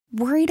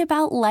Worried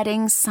about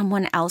letting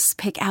someone else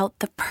pick out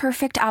the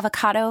perfect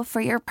avocado for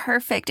your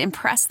perfect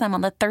impress them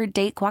on the third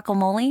date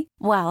guacamole?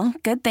 Well,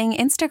 good thing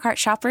Instacart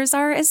shoppers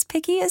are as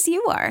picky as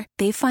you are.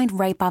 They find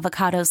ripe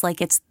avocados like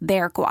it's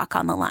their guac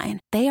on the line.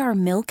 They are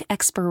milk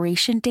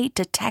expiration date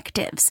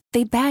detectives.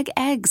 They bag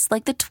eggs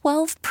like the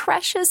 12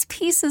 precious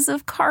pieces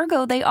of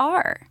cargo they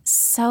are.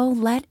 So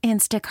let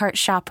Instacart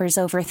shoppers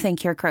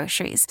overthink your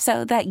groceries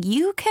so that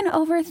you can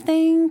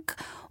overthink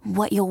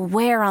what you'll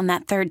wear on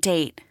that third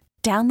date.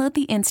 Download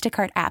the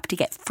Instacart app to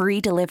get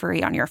free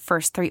delivery on your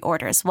first 3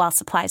 orders while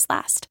supplies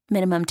last.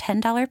 Minimum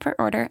 $10 per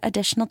order.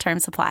 Additional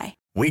terms apply.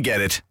 We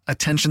get it.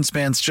 Attention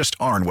spans just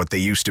aren't what they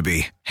used to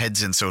be.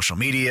 Heads in social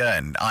media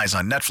and eyes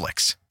on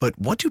Netflix. But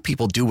what do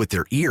people do with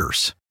their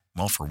ears?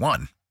 Well, for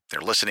one, they're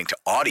listening to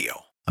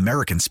audio.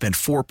 Americans spend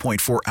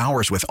 4.4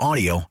 hours with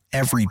audio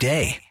every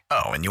day.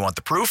 Oh, and you want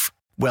the proof?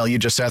 Well, you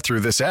just sat through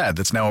this ad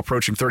that's now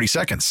approaching 30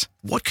 seconds.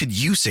 What could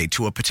you say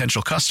to a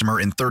potential customer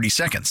in 30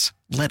 seconds?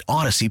 Let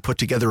Odyssey put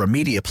together a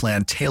media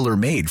plan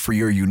tailor-made for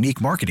your unique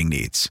marketing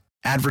needs.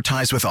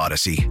 Advertise with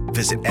Odyssey.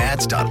 Visit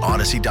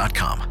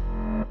ads.odyssey.com.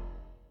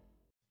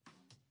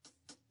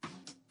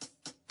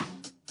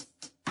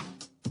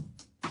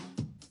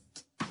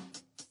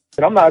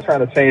 I'm not trying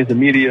to change the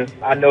media.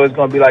 I know it's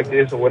going to be like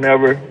this or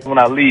whenever when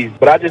I leave.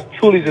 But I just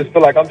truly just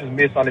feel like I'm just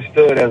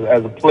misunderstood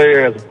as a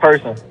player, as a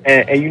person.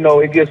 And you know,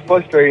 it gets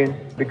frustrating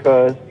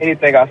because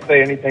anything I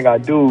say, anything I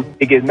do,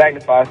 it gets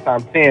magnified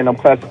times 10. I'm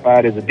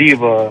classified as a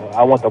diva.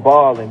 I want the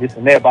ball and this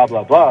and that, blah,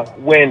 blah, blah.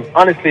 When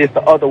honestly, it's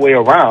the other way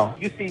around.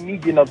 You see me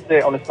getting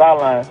upset on the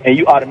sideline and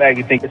you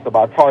automatically think it's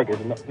about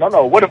targets.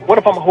 No. What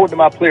if I'm holding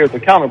my players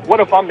accountable? What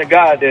if I'm the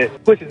guy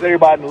that pushes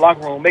everybody in the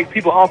locker room, make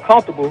people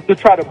uncomfortable to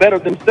try to better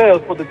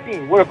themselves for the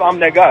team? What if I'm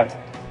that guy?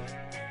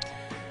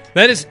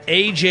 That is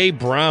A.J.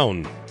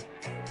 Brown.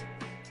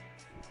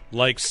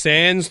 Like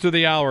sands through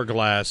the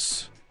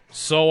hourglass,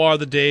 so are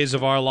the days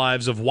of our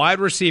lives of wide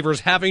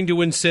receivers having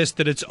to insist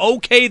that it's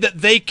okay that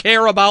they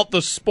care about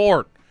the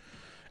sport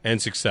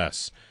and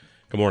success.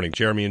 Good morning,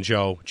 Jeremy and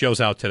Joe. Joe's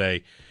out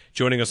today.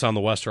 Joining us on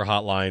the Wester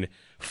Hotline,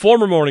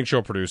 former morning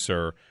show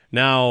producer,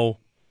 now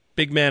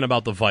big man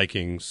about the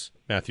Vikings,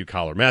 Matthew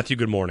Coller. Matthew,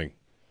 good morning.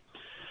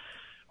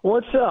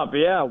 What's up?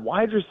 Yeah,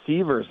 wide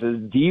receivers as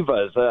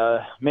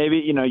divas. Maybe,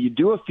 you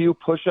do a few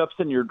push-ups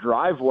in your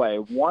driveway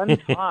one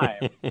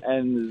time,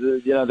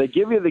 and, they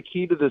give you the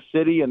key to the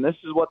city, and this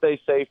is what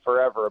they say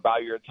forever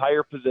about your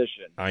entire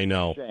position. I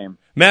know. Shame.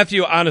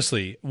 Matthew,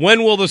 honestly,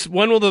 when will the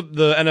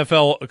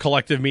NFL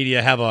collective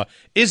media have a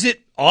 "is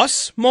it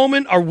us"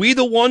 moment? Are we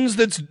the ones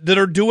that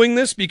are doing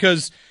this?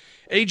 Because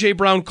A.J.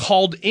 Brown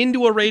called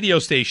into a radio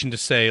station to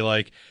say,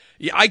 like,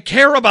 I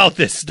care about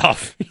this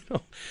stuff.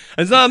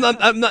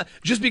 I'm not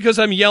just because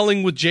I'm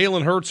yelling with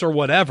Jalen Hurts or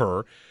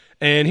whatever.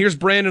 And here's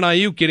Brandon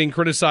Ayuk getting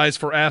criticized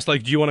for asked,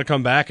 like, do you want to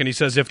come back? And he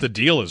says, if the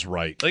deal is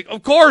right. Like,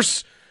 of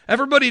course,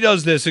 everybody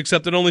does this,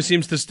 except it only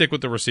seems to stick with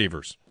the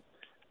receivers.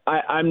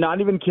 I'm not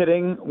even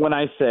kidding when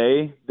I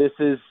say this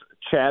is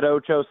Chad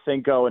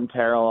Ochocinco and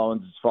Terrell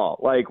Owens'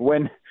 fault. Like,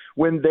 when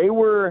they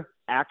were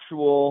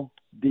actual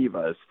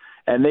divas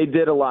and they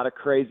did a lot of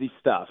crazy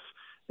stuff,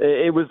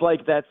 it was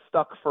like that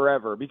stuck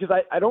forever because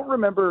I don't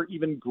remember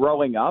even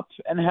growing up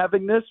and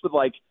having this with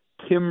like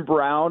Tim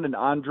Brown and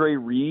Andre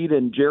Reed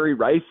and Jerry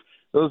Rice.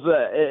 It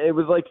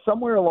was like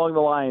somewhere along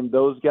the line,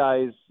 those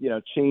guys,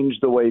 changed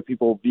the way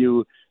people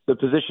view the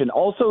position.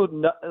 Also,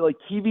 like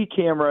TV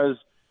cameras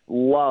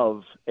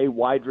love a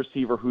wide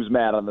receiver who's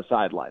mad on the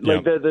sideline. Yeah.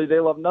 Like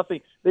they love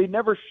nothing. They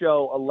never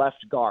show a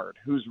left guard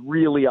who's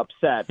really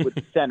upset with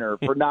the center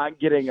for not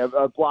getting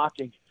a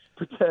blocking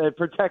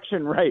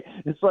protection right.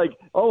 It's like,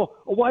 oh,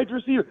 a wide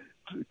receiver,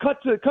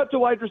 cut to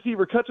wide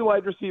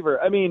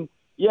receiver. I mean,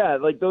 yeah,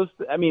 like those.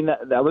 I mean,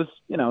 that was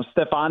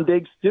Stephon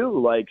Diggs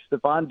too. Like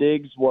Stephon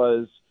Diggs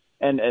was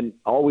and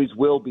always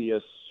will be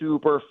a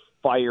super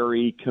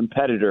fiery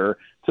competitor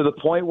to the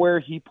point where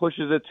he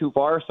pushes it too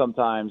far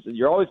sometimes. And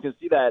you're always going to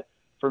see that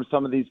from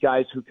some of these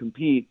guys who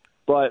compete.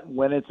 But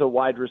when it's a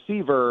wide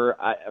receiver,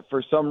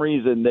 for some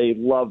reason they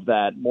love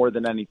that more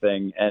than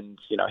anything. And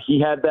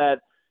he had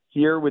that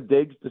here with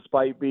Diggs,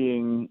 despite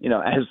being,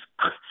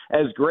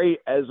 as great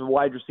as a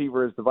wide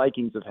receiver as the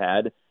Vikings have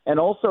had. And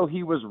also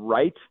he was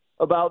right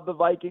about the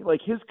Vikings.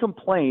 Like his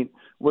complaint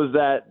was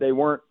that they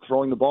weren't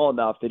throwing the ball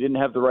enough. They didn't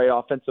have the right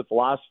offensive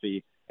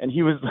philosophy. And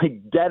he was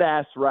like dead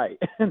ass right.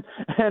 and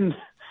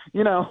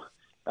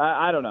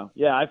I don't know.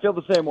 Yeah, I feel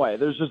the same way.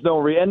 There's just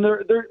no and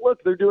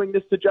they're doing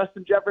this to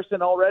Justin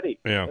Jefferson already.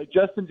 Yeah. Like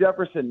Justin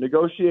Jefferson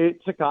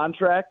negotiates a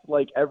contract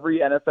like every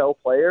NFL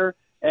player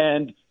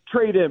and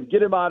trade him,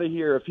 get him out of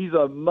here. If he's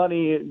a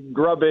money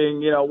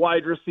grubbing,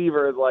 wide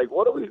receiver, like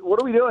what are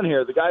we doing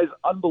here? The guy's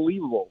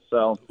unbelievable.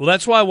 So well,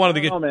 that's why I wanted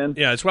to get. man.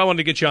 Yeah, that's why I wanted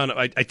to get you on.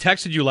 I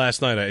texted you last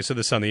night. I said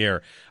this on the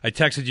air. I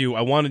texted you.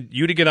 I wanted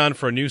you to get on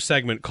for a new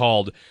segment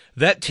called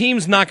 "That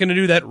Team's Not Going to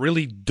Do That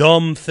Really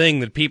Dumb Thing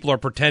That People Are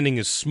Pretending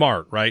Is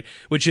Smart," right?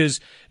 Which is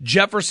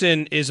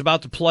Jefferson is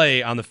about to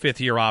play on the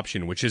 5th-year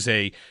option, which is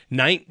a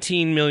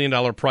 $19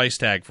 million price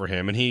tag for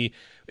him, and he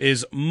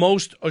is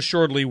most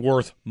assuredly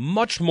worth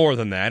much more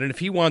than that. And if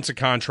he wants a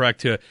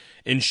contract to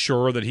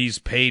ensure that he's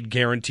paid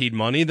guaranteed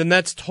money, then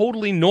that's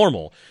totally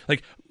normal.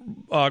 Like,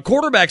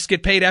 quarterbacks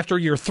get paid after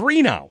year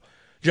 3 now.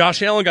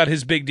 Josh Allen got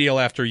his big deal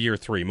after year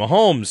 3.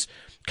 Mahomes,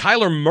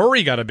 Kyler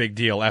Murray got a big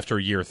deal after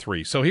year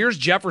 3. So here's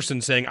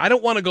Jefferson saying, I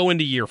don't want to go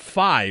into year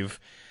 5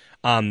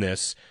 on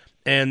this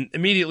and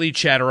immediately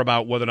chatter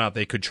about whether or not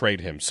they could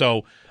trade him.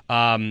 So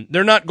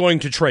they're not going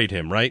to trade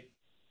him, right?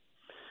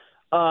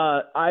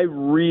 I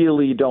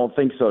really don't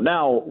think so.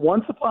 Now,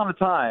 once upon a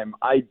time,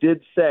 I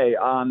did say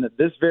on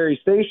this very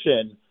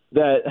station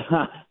that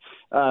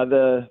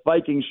the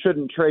Vikings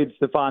shouldn't trade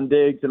Stephon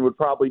Diggs and would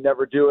probably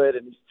never do it,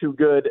 and he's too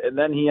good, and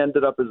then he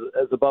ended up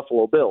as a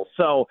Buffalo Bill.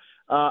 So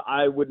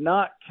I would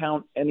not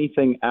count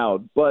anything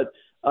out. But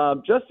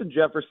Justin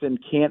Jefferson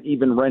can't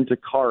even rent a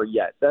car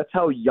yet. That's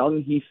how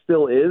young he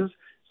still is.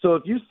 So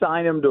if you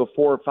sign him to a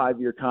 4 or 5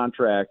 year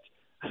contract,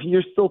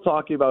 you're still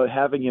talking about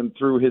having him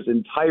through his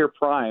entire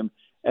prime,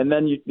 and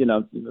then you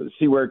know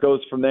see where it goes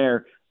from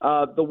there.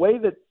 The way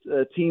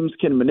that teams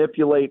can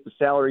manipulate the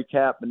salary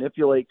cap,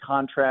 manipulate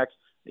contracts,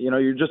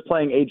 you're just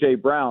playing A.J.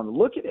 Brown.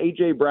 Look at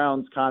A.J.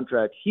 Brown's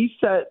contract. He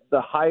set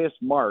the highest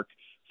mark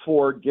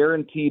for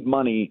guaranteed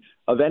money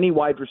of any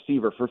wide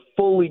receiver, for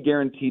fully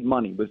guaranteed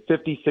money, with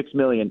 $56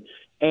 million.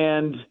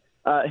 And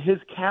his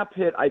cap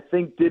hit, I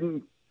think,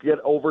 didn't get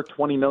over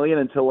 $20 million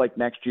until like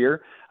next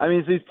year. I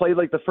mean, so he's played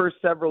like the first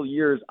several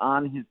years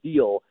on his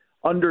deal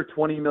under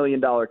 $20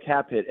 million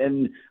cap hit.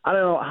 And I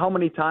don't know how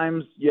many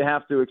times you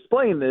have to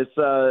explain this,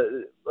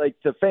 like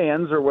to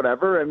fans or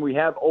whatever. And we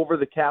have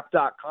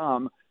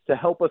overthecap.com to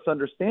help us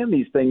understand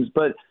these things.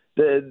 But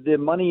the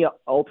money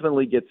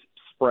ultimately gets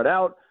spread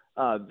out.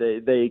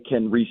 They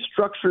can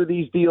restructure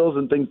these deals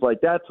and things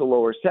like that to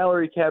lower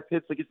salary cap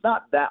hits. Like, it's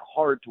not that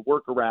hard to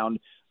work around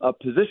a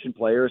position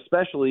player,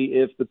 especially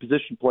if the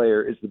position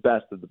player is the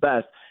best of the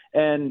best.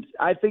 And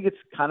I think it's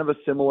kind of a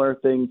similar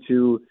thing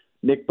to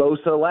Nick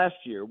Bosa last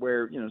year,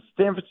 where,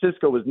 San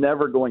Francisco was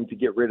never going to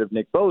get rid of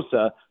Nick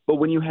Bosa. But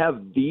when you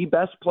have the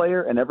best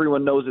player and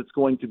everyone knows it's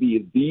going to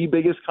be the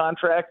biggest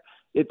contract,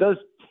 it does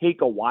take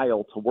a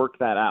while to work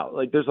that out.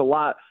 Like, there's a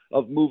lot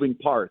of moving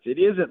parts. It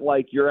isn't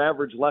like your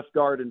average left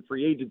guard in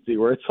free agency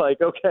where it's like,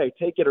 okay,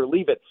 take it or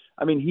leave it.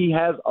 I mean, he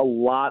has a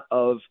lot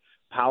of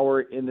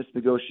power in this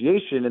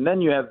negotiation. And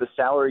then you have the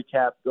salary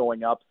cap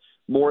going up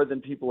more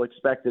than people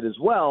expected as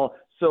well.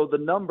 So the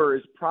number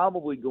is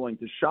probably going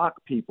to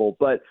shock people,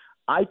 but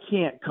I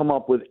can't come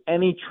up with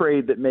any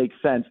trade that makes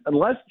sense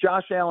unless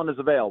Josh Allen is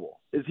available.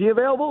 Is he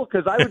available?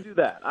 Because I would do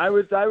that. I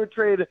would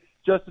trade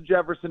Justin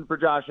Jefferson for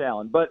Josh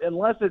Allen. But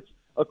unless it's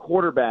a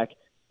quarterback,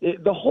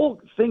 the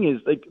whole thing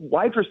is, like,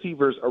 wide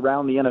receivers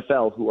around the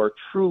NFL who are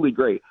truly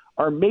great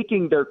are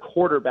making their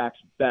quarterbacks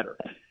better.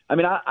 I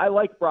mean, I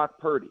like Brock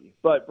Purdy,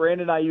 but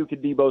Brandon Ayuk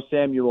and Deebo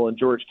Samuel and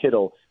George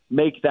Kittle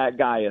make that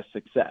guy a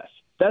success.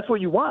 That's what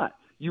you want.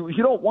 You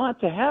don't want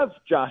to have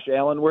Josh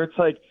Allen where it's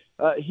like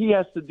he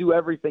has to do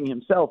everything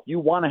himself. You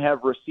want to have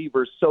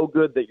receivers so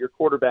good that your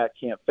quarterback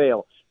can't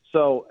fail.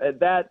 So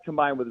that,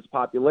 combined with his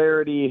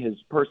popularity, his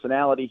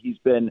personality, he's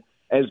been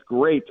as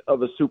great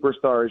of a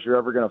superstar as you're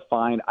ever going to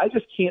find. I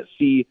just can't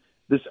see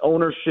this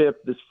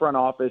ownership, this front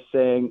office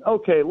saying,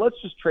 okay, let's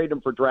just trade him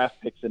for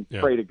draft picks and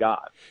pray to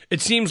God.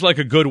 It seems like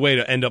a good way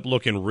to end up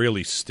looking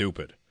really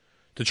stupid,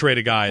 to trade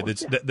a guy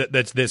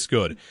that's this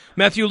good.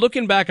 Matthew,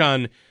 looking back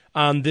on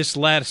this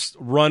last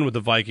run with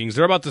the Vikings,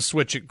 they're about to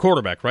switch at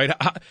quarterback, right?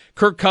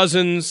 Kirk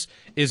Cousins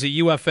is a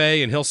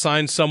UFA, and he'll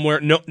sign somewhere.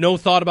 No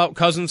thought about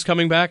Cousins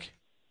coming back?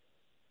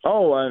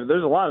 Oh,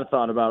 there's a lot of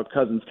thought about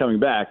Cousins coming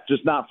back,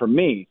 just not from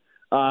me.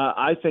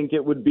 I think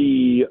it would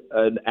be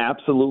an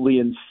absolutely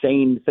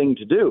insane thing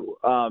to do.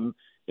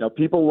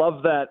 People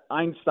love that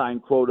Einstein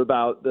quote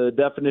about the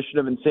definition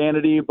of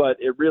insanity, but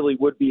it really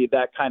would be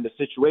that kind of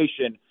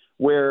situation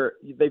where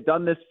they've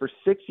done this for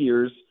 6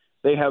 years.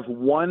 They have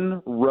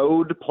one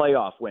road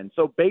playoff win.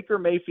 So Baker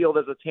Mayfield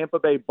as a Tampa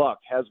Bay Buck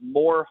has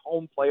more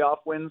home playoff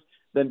wins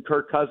than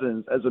Kirk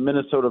Cousins as a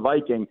Minnesota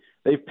Viking.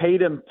 They've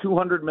paid him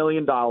 $200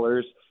 million,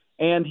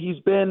 and he's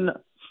been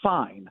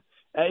fine.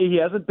 He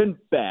hasn't been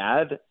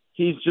bad.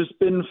 He's just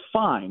been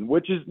fine,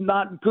 which is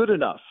not good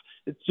enough.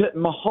 It's just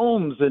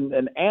Mahomes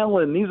and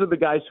Allen, these are the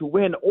guys who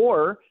win,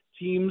 or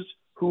teams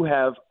who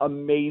have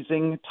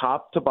amazing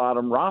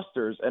top-to-bottom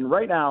rosters. And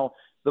right now,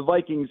 the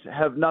Vikings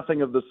have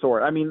nothing of the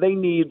sort. I mean, they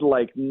need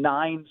like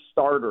 9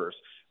 starters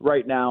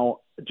right now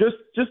just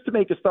to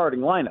make a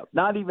starting lineup,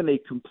 not even a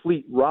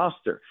complete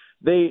roster.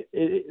 They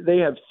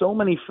have so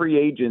many free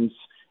agents,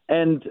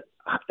 and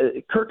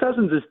Kirk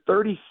Cousins is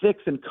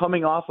 36 and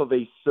coming off of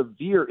a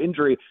severe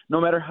injury. No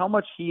matter how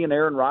much he and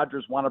Aaron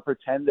Rodgers want to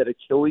pretend that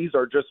Achilles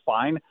are just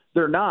fine,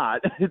 they're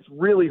not. It's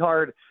really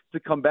hard to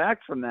come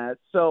back from that.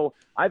 So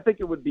I think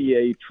it would be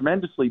a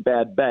tremendously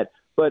bad bet.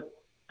 But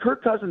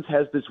Kirk Cousins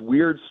has this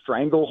weird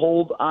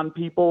stranglehold on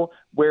people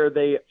where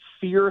they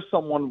fear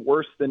someone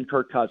worse than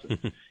Kirk Cousins.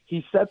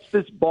 He sets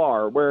this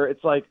bar where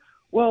it's like,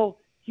 well,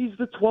 he's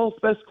the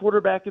 12th best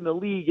quarterback in the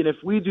league, and if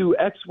we do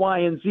X, Y,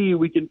 and Z,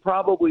 we can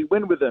probably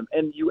win with him,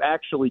 and you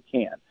actually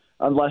can.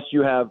 unless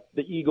you have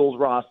the Eagles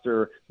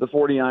roster, the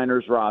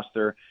 49ers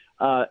roster.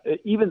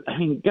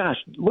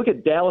 Look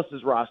at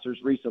Dallas's rosters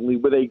recently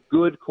with a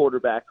good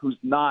quarterback who's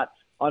not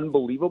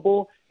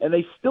unbelievable, and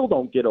they still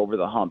don't get over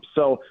the hump.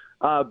 So,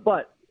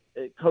 but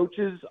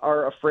coaches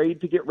are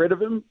afraid to get rid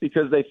of him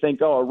because they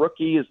think, a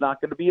rookie is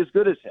not going to be as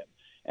good as him.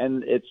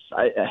 And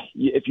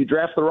if you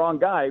draft the wrong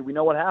guy, we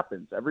know what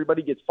happens.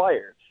 Everybody gets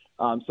fired.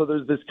 So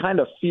there's this kind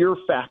of fear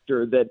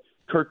factor that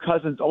Kirk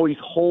Cousins always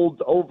holds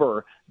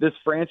over this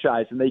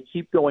franchise, and they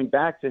keep going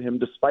back to him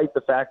despite the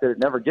fact that it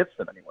never gets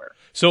them anywhere.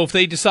 So if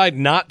they decide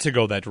not to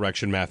go that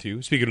direction,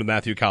 Matthew, speaking of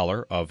Matthew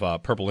Coller of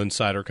Purple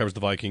Insider, covers the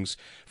Vikings,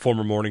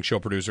 former morning show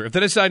producer, if they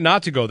decide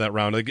not to go that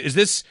round, is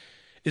this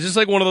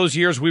like one of those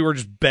years we were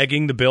just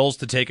begging the Bills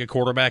to take a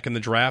quarterback in the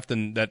draft,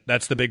 and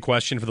that's the big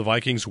question for the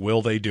Vikings?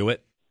 Will they do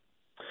it?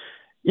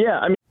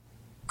 Yeah,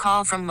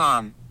 Call from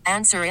mom.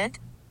 Answer it.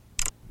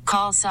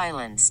 Call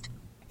silenced.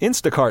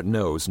 Instacart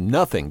knows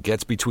nothing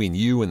gets between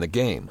you and the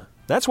game.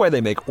 That's why they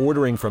make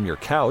ordering from your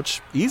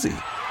couch easy.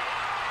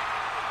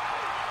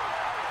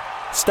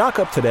 Stock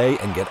up today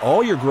and get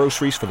all your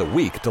groceries for the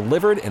week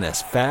delivered in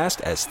as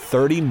fast as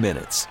 30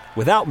 minutes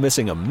without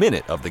missing a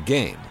minute of the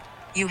game.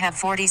 You have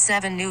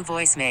 47 new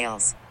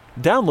voicemails.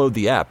 Download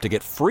the app to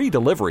get free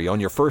delivery on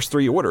your first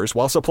 3 orders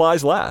while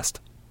supplies last.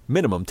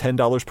 Minimum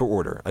 $10 per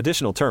order.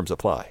 Additional terms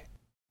apply.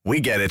 We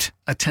get it.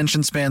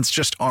 Attention spans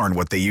just aren't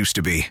what they used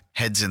to be.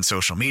 Heads in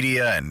social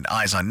media and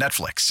eyes on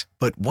Netflix.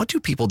 But what do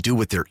people do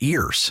with their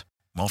ears?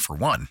 Well, for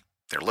one,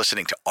 they're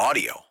listening to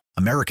audio.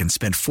 Americans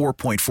spend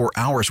 4.4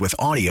 hours with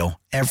audio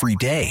every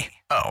day.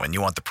 Oh, and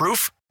you want the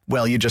proof?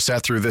 Well, you just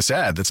sat through this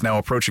ad that's now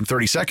approaching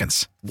 30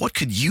 seconds. What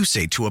could you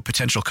say to a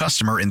potential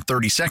customer in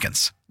 30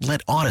 seconds?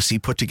 Let Odyssey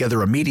put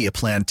together a media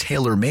plan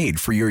tailor-made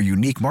for your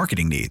unique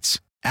marketing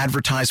needs.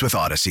 Advertise with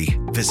Odyssey.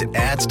 Visit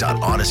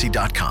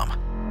ads.odyssey.com.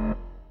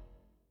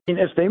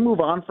 If they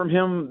move on from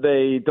him,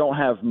 they don't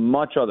have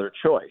much other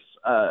choice.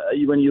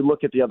 When you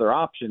look at the other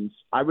options,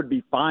 I would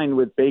be fine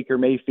with Baker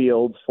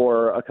Mayfield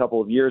for a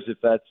couple of years if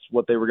that's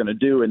what they were going to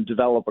do and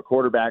develop a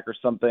quarterback or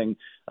something.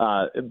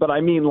 But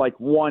I mean like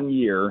 1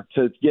 year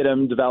to get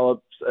him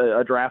developed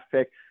a draft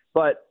pick.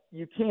 But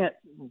you can't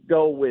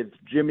go with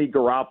Jimmy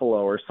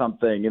Garoppolo or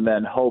something and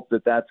then hope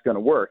that that's going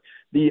to work.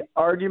 The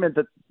argument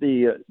that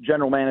the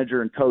general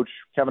manager and coach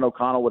Kevin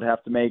O'Connell would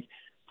have to make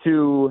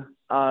to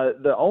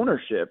the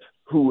ownership,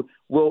 who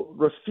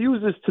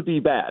refuses to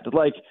be bad.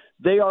 Like,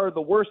 they are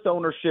the worst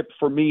ownership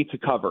for me to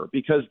cover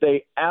because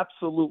they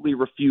absolutely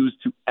refuse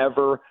to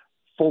ever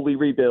fully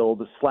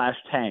rebuild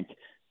 / tank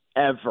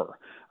ever.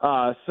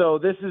 So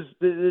this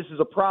is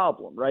a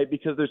problem, right?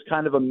 Because there's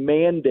kind of a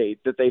mandate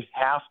that they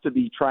have to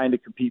be trying to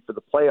compete for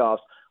the playoffs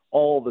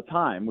all the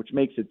time, which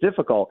makes it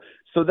difficult.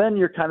 So then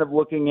you're kind of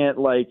looking at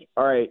like,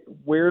 all right,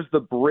 where's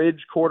the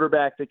bridge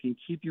quarterback that can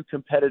keep you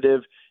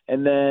competitive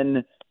and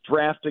then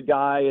draft a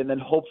guy and then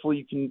hopefully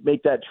you can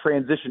make that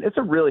transition. It's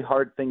a really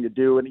hard thing to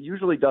do, and it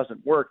usually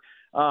doesn't work.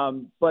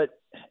 But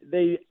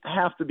they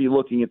have to be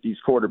looking at these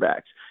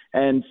quarterbacks.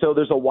 And so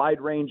there's a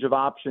wide range of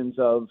options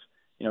of,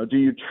 do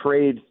you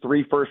trade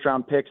 3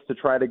 first-round picks to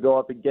try to go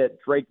up and get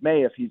Drake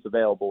May if he's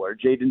available or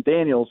Jaden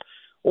Daniels?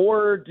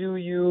 Or do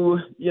you,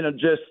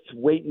 just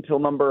wait until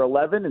number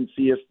 11 and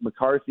see if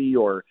McCarthy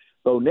or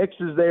Bo Nix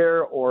is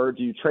there? Or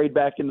do you trade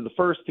back into the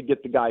first to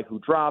get the guy who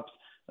drops?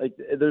 Like,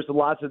 there's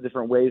lots of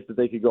different ways that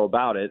they could go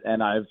about it.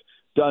 And I've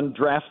done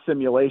draft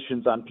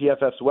simulations on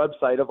PFF's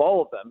website of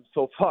all of them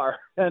so far.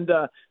 And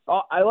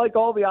I like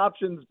all the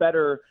options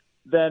better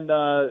than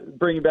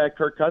bringing back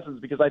Kirk Cousins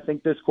because I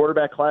think this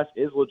quarterback class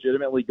is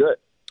legitimately good.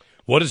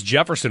 What does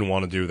Jefferson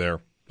want to do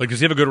there? Like, does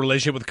he have a good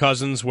relationship with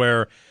Cousins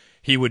where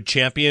he would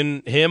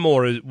champion him,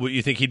 or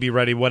you think he'd be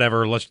ready,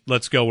 whatever,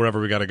 let's go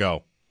wherever we got to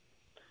go?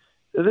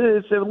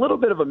 It's a little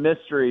bit of a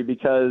mystery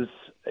because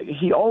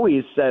he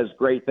always says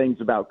great things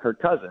about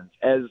Kirk Cousins,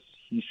 as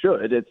he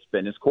should. It's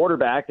been his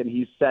quarterback, and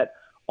he's set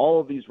all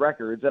of these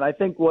records. And I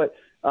think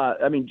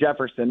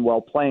Jefferson,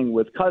 while playing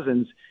with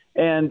Cousins,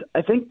 and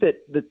I think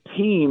that the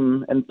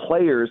team and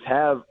players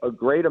have a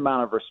great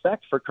amount of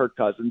respect for Kirk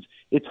Cousins.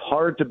 It's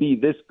hard to be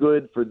this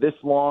good for this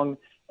long,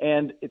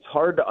 and it's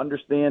hard to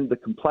understand the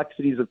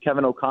complexities of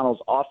Kevin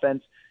O'Connell's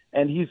offense,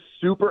 and he's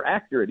super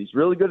accurate. He's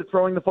really good at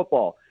throwing the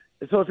football.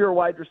 And so if you're a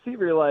wide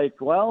receiver, you're like,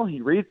 well,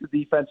 he reads the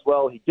defense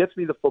well, he gets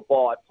me the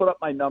football, I put up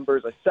my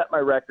numbers, I set my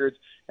records,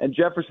 and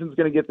Jefferson's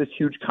going to get this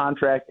huge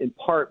contract in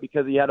part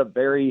because he had a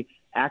very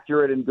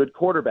accurate and good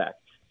quarterback.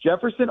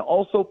 Jefferson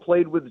also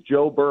played with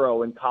Joe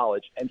Burrow in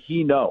college, and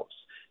he knows.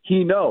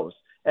 He knows.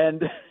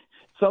 And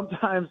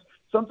sometimes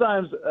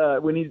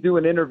when he's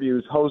doing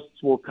interviews,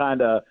 hosts will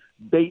kind of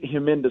bait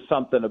him into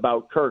something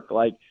about Kirk.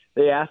 Like,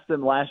 they asked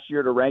him last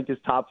year to rank his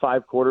top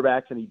 5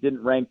 quarterbacks, and he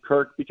didn't rank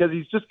Kirk because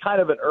he's just kind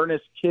of an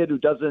earnest kid who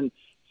doesn't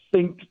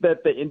think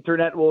that the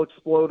internet will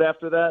explode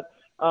after that.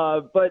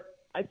 But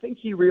I think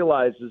he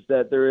realizes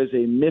that there is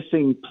a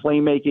missing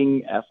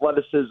playmaking,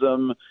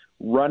 athleticism,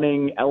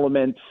 running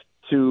element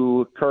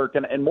to Kirk.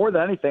 And more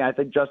than anything, I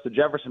think Justin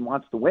Jefferson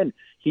wants to win.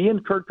 He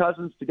and Kirk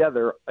Cousins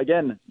together,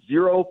 again,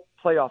 0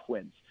 playoff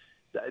wins.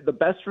 the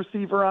best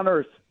receiver on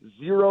earth,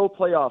 0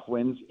 playoff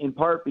wins, in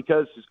part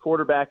because his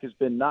quarterback has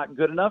been not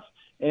good enough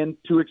and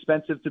too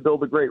expensive to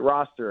build a great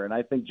roster. And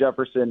I think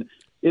Jefferson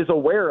is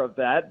aware of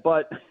that,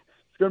 but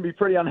it's going to be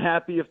pretty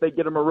unhappy if they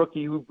get him a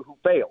rookie who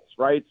fails,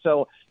 right?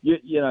 So,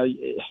 you know,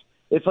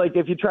 it's like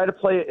if you try to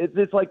play it,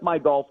 it's like my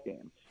golf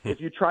game. If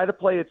you try to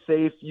play it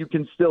safe, you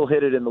can still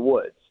hit it in the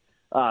woods.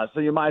 So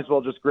you might as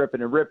well just grip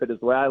it and rip it is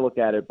the way I look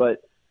at it.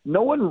 But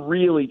no one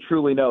really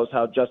truly knows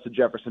how Justin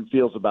Jefferson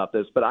feels about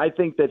this. But I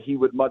think that he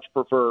would much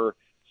prefer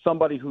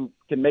somebody who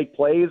can make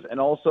plays and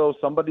also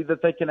somebody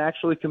that they can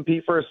actually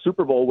compete for a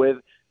Super Bowl with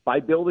by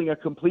building a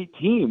complete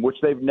team, which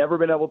they've never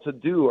been able to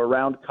do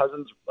around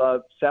Cousins'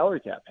 salary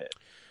cap hit.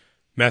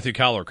 Matthew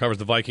Coller covers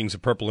the Vikings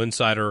at Purple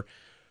Insider,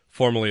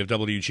 formerly of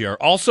WGR.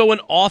 Also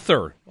an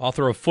author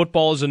of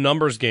Football is a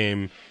Numbers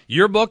Game.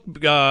 Your book,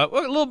 a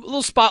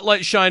little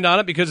spotlight shined on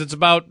it because it's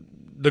about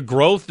the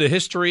growth, the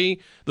history,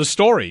 the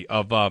story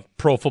of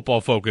Pro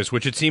Football Focus,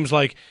 which it seems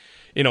like,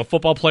 you know,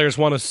 football players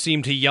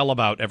seem to yell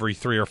about every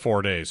 3 or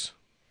 4 days.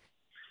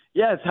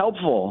 Yeah, it's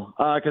helpful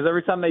because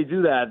every time they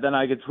do that, then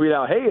I could tweet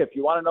out, hey, if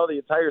you want to know the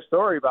entire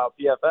story about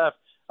PFF.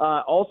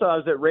 Also, I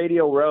was at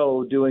Radio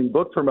Row doing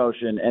book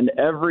promotion, and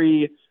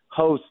every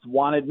host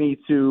wanted me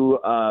to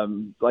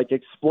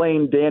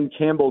explain Dan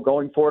Campbell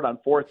going forward on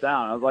 4th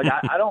down. I was like,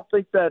 I don't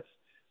think that's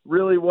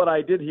really what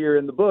I did here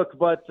in the book,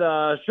 but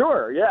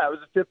sure, yeah, it was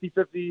a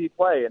 50-50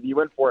 play, and he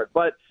went for it.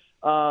 But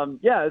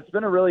yeah, it's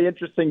been a really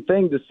interesting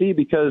thing to see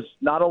because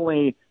not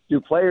only do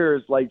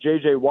players like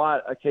J.J.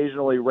 Watt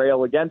occasionally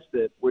rail against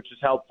it, which is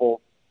helpful,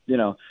 you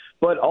know,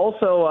 but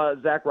also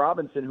Zach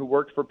Robinson, who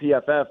worked for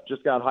PFF,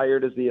 just got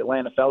hired as the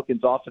Atlanta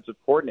Falcons offensive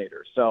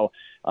coordinator. So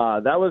it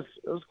was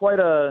quite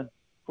a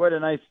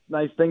nice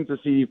thing to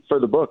see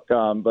for the book.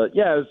 But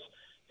yeah,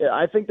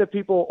 I think that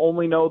people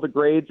only know the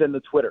grades and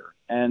the Twitter,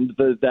 and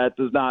that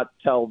does not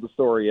tell the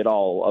story at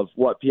all of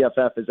what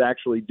PFF is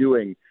actually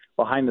doing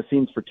behind the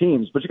scenes for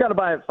teams. But you got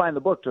to find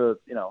the book to,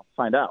 you know,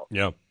 find out.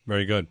 Yeah,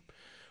 very good.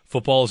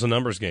 Football is a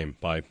Numbers Game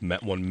by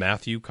one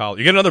Matthew Coller.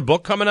 You got another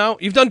book coming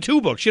out? You've done 2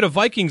 books. You had a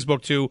Vikings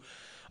book too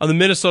on the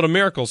Minnesota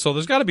Miracle, so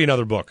there's got to be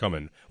another book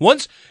coming.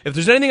 If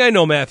there's anything I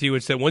know, Matthew,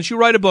 it's that once you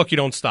write a book, you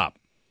don't stop.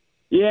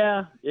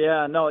 Yeah,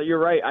 no, you're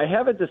right. I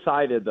haven't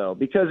decided, though,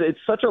 because it's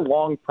such a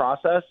long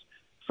process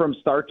from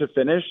start to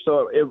finish.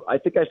 So I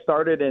think I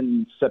started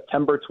in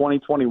September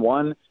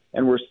 2021,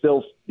 and we're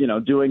still, you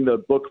know, doing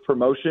the book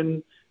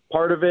promotion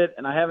part of it,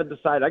 and I haven't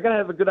decided. I got to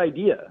have a good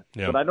idea,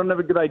 but I don't have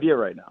a good idea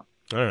right now.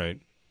 All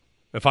right.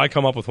 If I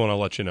come up with one, I'll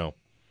let you know.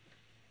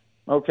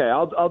 Okay,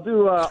 I'll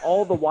do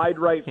all the wide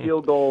right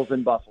field goals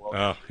in Buffalo.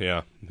 Oh,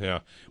 yeah.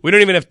 We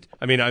don't even have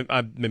 – I mean,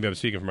 maybe I'm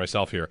speaking for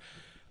myself here.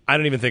 I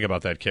don't even think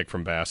about that kick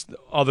from Bass.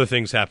 Other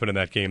things happen in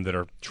that game that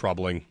are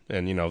troubling,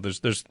 and, you know,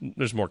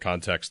 there's more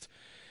context.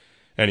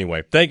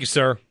 Anyway, thank you,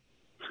 sir.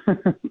 All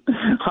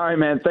right,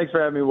 man. Thanks for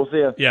having me. We'll see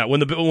you. Yeah,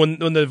 when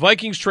the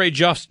Vikings trade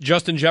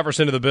Justin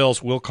Jefferson to the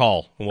Bills, we'll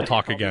call and we'll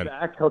talk again.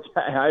 Back.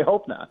 Okay, I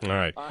hope not. All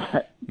right.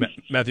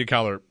 Matthew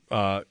Coller,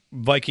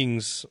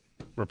 Vikings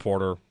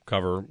reporter,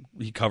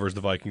 he covers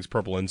the Vikings.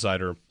 Purple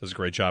Insider does a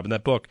great job in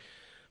that book.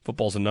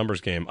 Football's a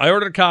Numbers Game. I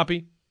ordered a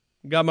copy.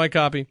 Got my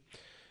copy.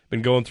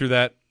 Been going through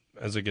that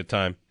as I get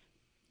time.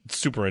 It's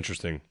super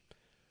interesting.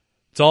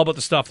 It's all about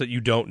the stuff that you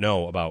don't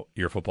know about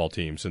your football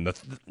teams, and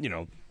that's, you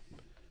know,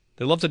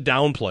 they love to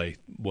downplay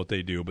what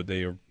they do, but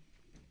they are,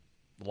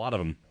 a lot of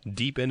them,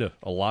 deep into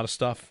a lot of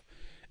stuff,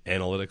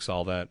 analytics,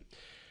 all that.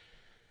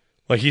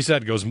 Like he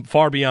said, goes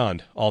far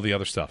beyond all the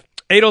other stuff.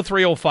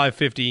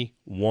 803-0550,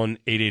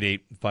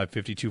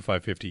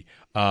 1-888-550-2550.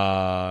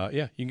 Yeah,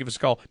 you can give us a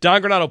call.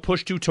 Don Granado,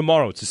 push to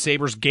tomorrow. It's a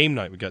Sabres game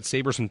night. We've got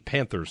Sabres and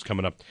Panthers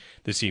coming up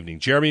this evening.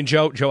 Jeremy and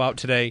Joe out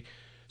today.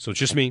 So it's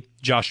just me,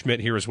 Josh Schmidt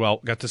here as well.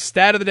 Got the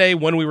stat of the day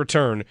when we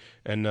return,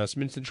 and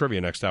some instant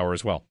trivia next hour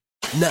as well.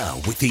 Now,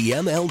 with the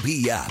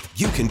MLB app,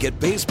 you can get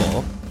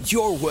baseball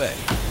your way.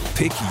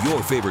 Pick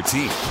your favorite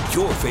team,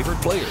 your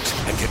favorite players,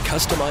 and get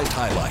customized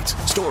highlights,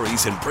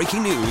 stories, and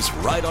breaking news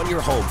right on your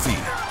home feed.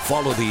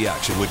 Follow the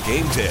action with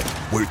Game 10,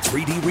 where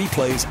 3D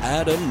replays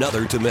add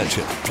another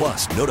dimension.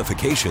 Plus,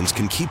 notifications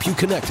can keep you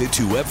connected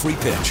to every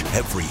pitch,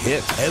 every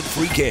hit,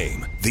 every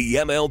game. The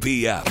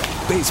MLB app.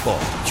 Baseball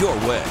your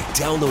way.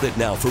 Download it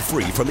now for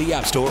free from the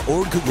App Store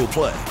or Google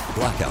Play.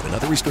 Blackout and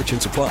other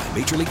restrictions apply.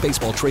 Major League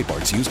Baseball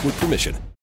trademarks used with permission.